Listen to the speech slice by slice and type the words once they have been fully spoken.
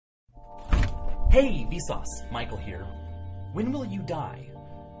Hey, Vsauce, Michael here. When will you die?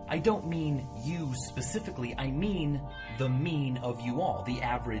 I don't mean you specifically, I mean the mean of you all, the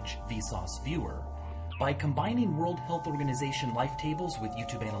average Vsauce viewer. By combining World Health Organization life tables with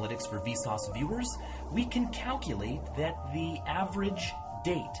YouTube analytics for Vsauce viewers, we can calculate that the average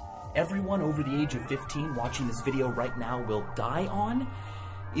date everyone over the age of 15 watching this video right now will die on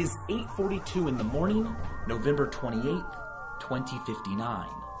is 8:42 in the morning, November 28th, 2059.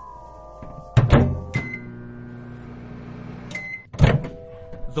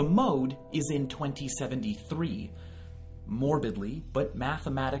 The mode is in 2073. Morbidly, but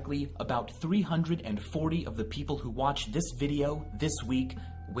mathematically, about 340 of the people who watch this video this week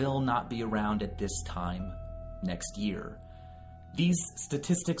will not be around at this time next year. These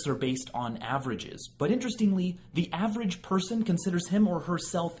statistics are based on averages, but interestingly, the average person considers him or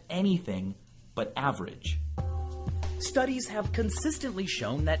herself anything but average. Studies have consistently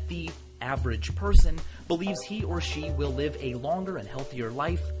shown that the average person believes he or she will live a longer and healthier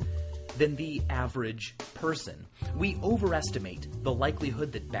life than the average person. We overestimate the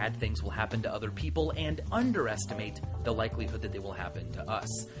likelihood that bad things will happen to other people and underestimate the likelihood that they will happen to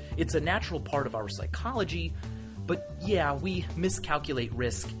us. It's a natural part of our psychology, but yeah, we miscalculate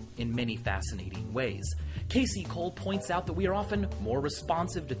risk in many fascinating ways. Casey Cole points out that we are often more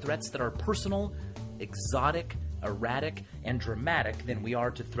responsive to threats that are personal, exotic, erratic, and dramatic than we are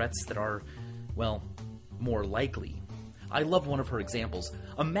to threats that are, well, more likely. I love one of her examples.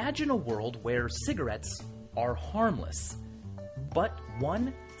 Imagine a world where cigarettes are harmless, but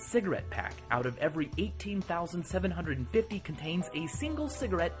one cigarette pack out of every 18,750 contains a single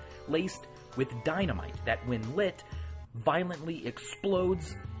cigarette laced with dynamite that, when lit, violently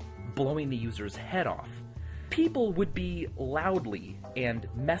explodes, blowing the user's head off. People would be loudly and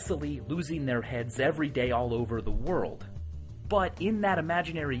messily losing their heads every day all over the world. But in that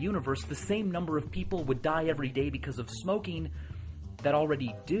imaginary universe, the same number of people would die every day because of smoking that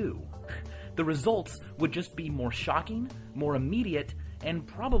already do. The results would just be more shocking, more immediate, and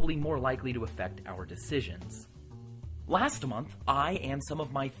probably more likely to affect our decisions. Last month, I and some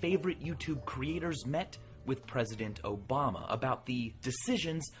of my favorite YouTube creators met with President Obama about the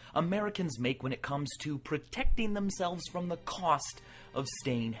decisions Americans make when it comes to protecting themselves from the cost of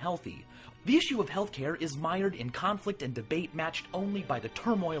staying healthy. The issue of healthcare is mired in conflict and debate matched only by the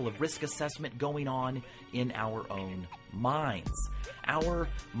turmoil of risk assessment going on in our own minds. Our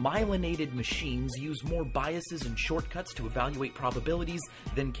myelinated machines use more biases and shortcuts to evaluate probabilities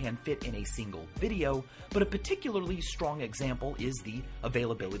than can fit in a single video, but a particularly strong example is the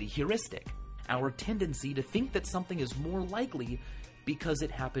availability heuristic. Our tendency to think that something is more likely because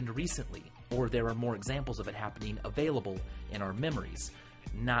it happened recently, or there are more examples of it happening available in our memories,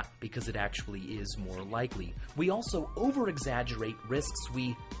 not because it actually is more likely. We also over-exaggerate risks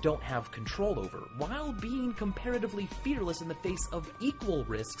we don't have control over, while being comparatively fearless in the face of equal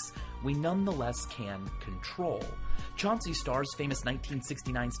risks we nonetheless can control. Chauncey Starr's famous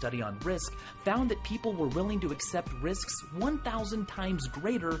 1969 study on risk found that people were willing to accept risks 1,000 times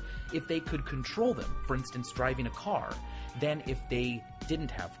greater if they could control them, for instance, driving a car, than if they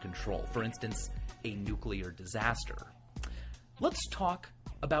didn't have control, for instance, a nuclear disaster. Let's talk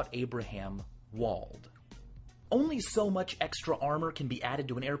about Abraham Wald. Only so much extra armor can be added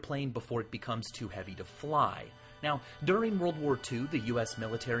to an airplane before it becomes too heavy to fly. Now, during World War II, the U.S.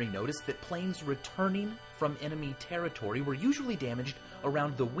 military noticed that planes returning from enemy territory were usually damaged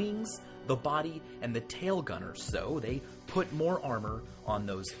around the wings, the body, and the tail gunners, so they put more armor on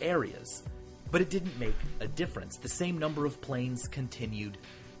those areas. But it didn't make a difference. The same number of planes continued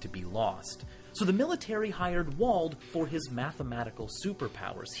to be lost. So the military hired Wald for his mathematical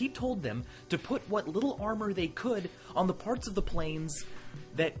superpowers. He told them to put what little armor they could on the parts of the planes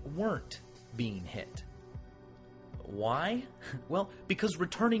that weren't being hit. Why? Well, because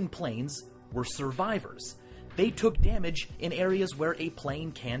returning planes were survivors. They took damage in areas where a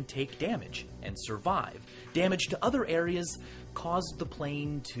plane can take damage and survive. Damage to other areas caused the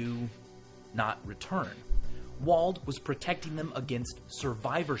plane to not return. Wald was protecting them against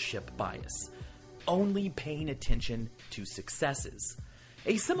survivorship bias, only paying attention to successes.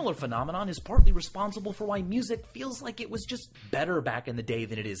 A similar phenomenon is partly responsible for why music feels like it was just better back in the day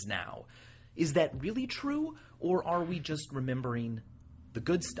than it is now. Is that really true, or are we just remembering the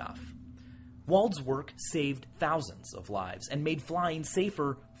good stuff? Wald's work saved thousands of lives and made flying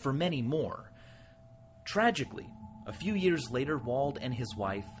safer for many more. Tragically, a few years later, Wald and his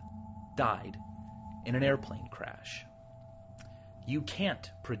wife died in an airplane crash. You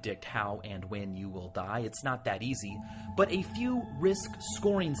can't predict how and when you will die. It's not that easy. But a few risk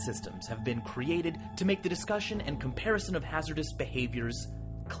scoring systems have been created to make the discussion and comparison of hazardous behaviors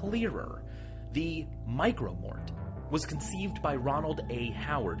clearer. The micromort was conceived by Ronald A.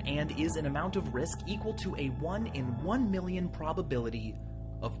 Howard and is an amount of risk equal to a 1 in 1 million probability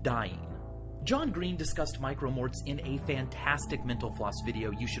of dying. John Green discussed micromorts in a fantastic Mental Floss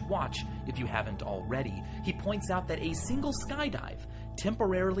video you should watch if you haven't already. He points out that a single skydive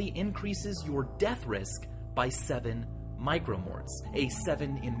temporarily increases your death risk by 7 micromorts, a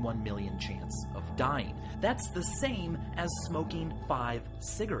 7 in 1 million chance of dying. That's the same as smoking 5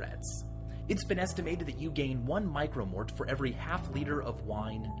 cigarettes. It's been estimated that you gain 1 micromort for every half liter of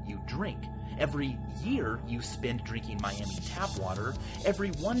wine you drink, every year you spend drinking Miami tap water, every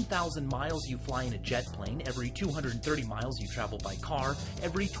 1,000 miles you fly in a jet plane, every 230 miles you travel by car,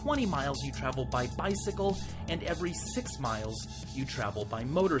 every 20 miles you travel by bicycle, and every 6 miles you travel by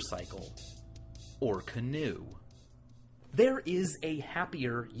motorcycle or canoe. There is a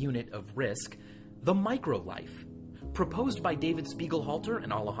happier unit of risk, the microlife. Proposed by David Spiegelhalter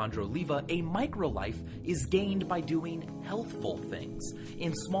and Alejandro Liva, a microlife is gained by doing healthful things.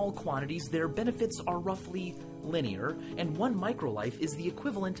 In small quantities, their benefits are roughly linear, and 1 microlife is the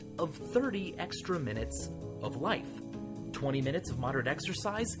equivalent of 30 extra minutes of life. 20 minutes of moderate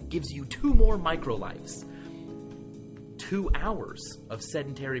exercise gives you 2 more microlives. 2 hours of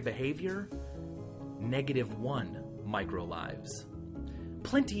sedentary behavior, -1 microlives.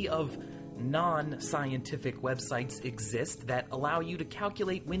 Plenty of non-scientific websites exist that allow you to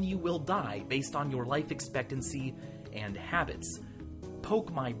calculate when you will die based on your life expectancy and habits.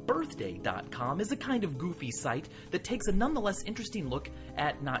 PokeMyBirthday.com is a kind of goofy site that takes a nonetheless interesting look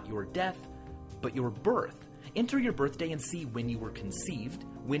at not your death, but your birth. Enter your birthday and see when you were conceived,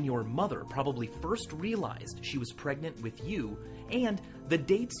 when your mother probably first realized she was pregnant with you, and the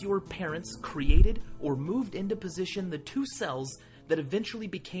dates your parents created or moved into position the 2 cells that eventually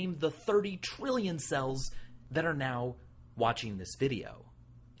became the 30 trillion cells that are now watching this video.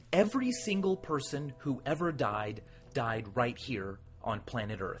 Every single person who ever died right here on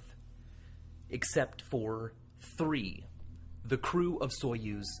planet Earth. Except for 3, the crew of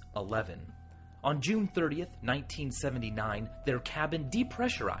Soyuz 11. On June 30th, 1979, their cabin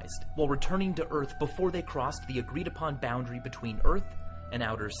depressurized while returning to Earth before they crossed the agreed-upon boundary between Earth and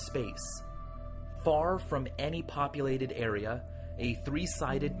outer space. Far from any populated area, a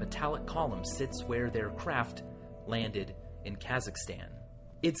 3-sided metallic column sits where their craft landed in Kazakhstan.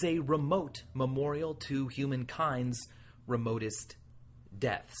 It's a remote memorial to humankind's remotest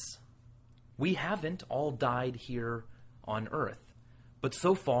deaths. We haven't all died here on Earth, but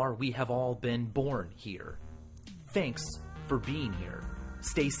so far we have all been born here. Thanks for being here.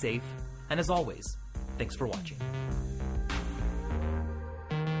 Stay safe, and as always, thanks for watching.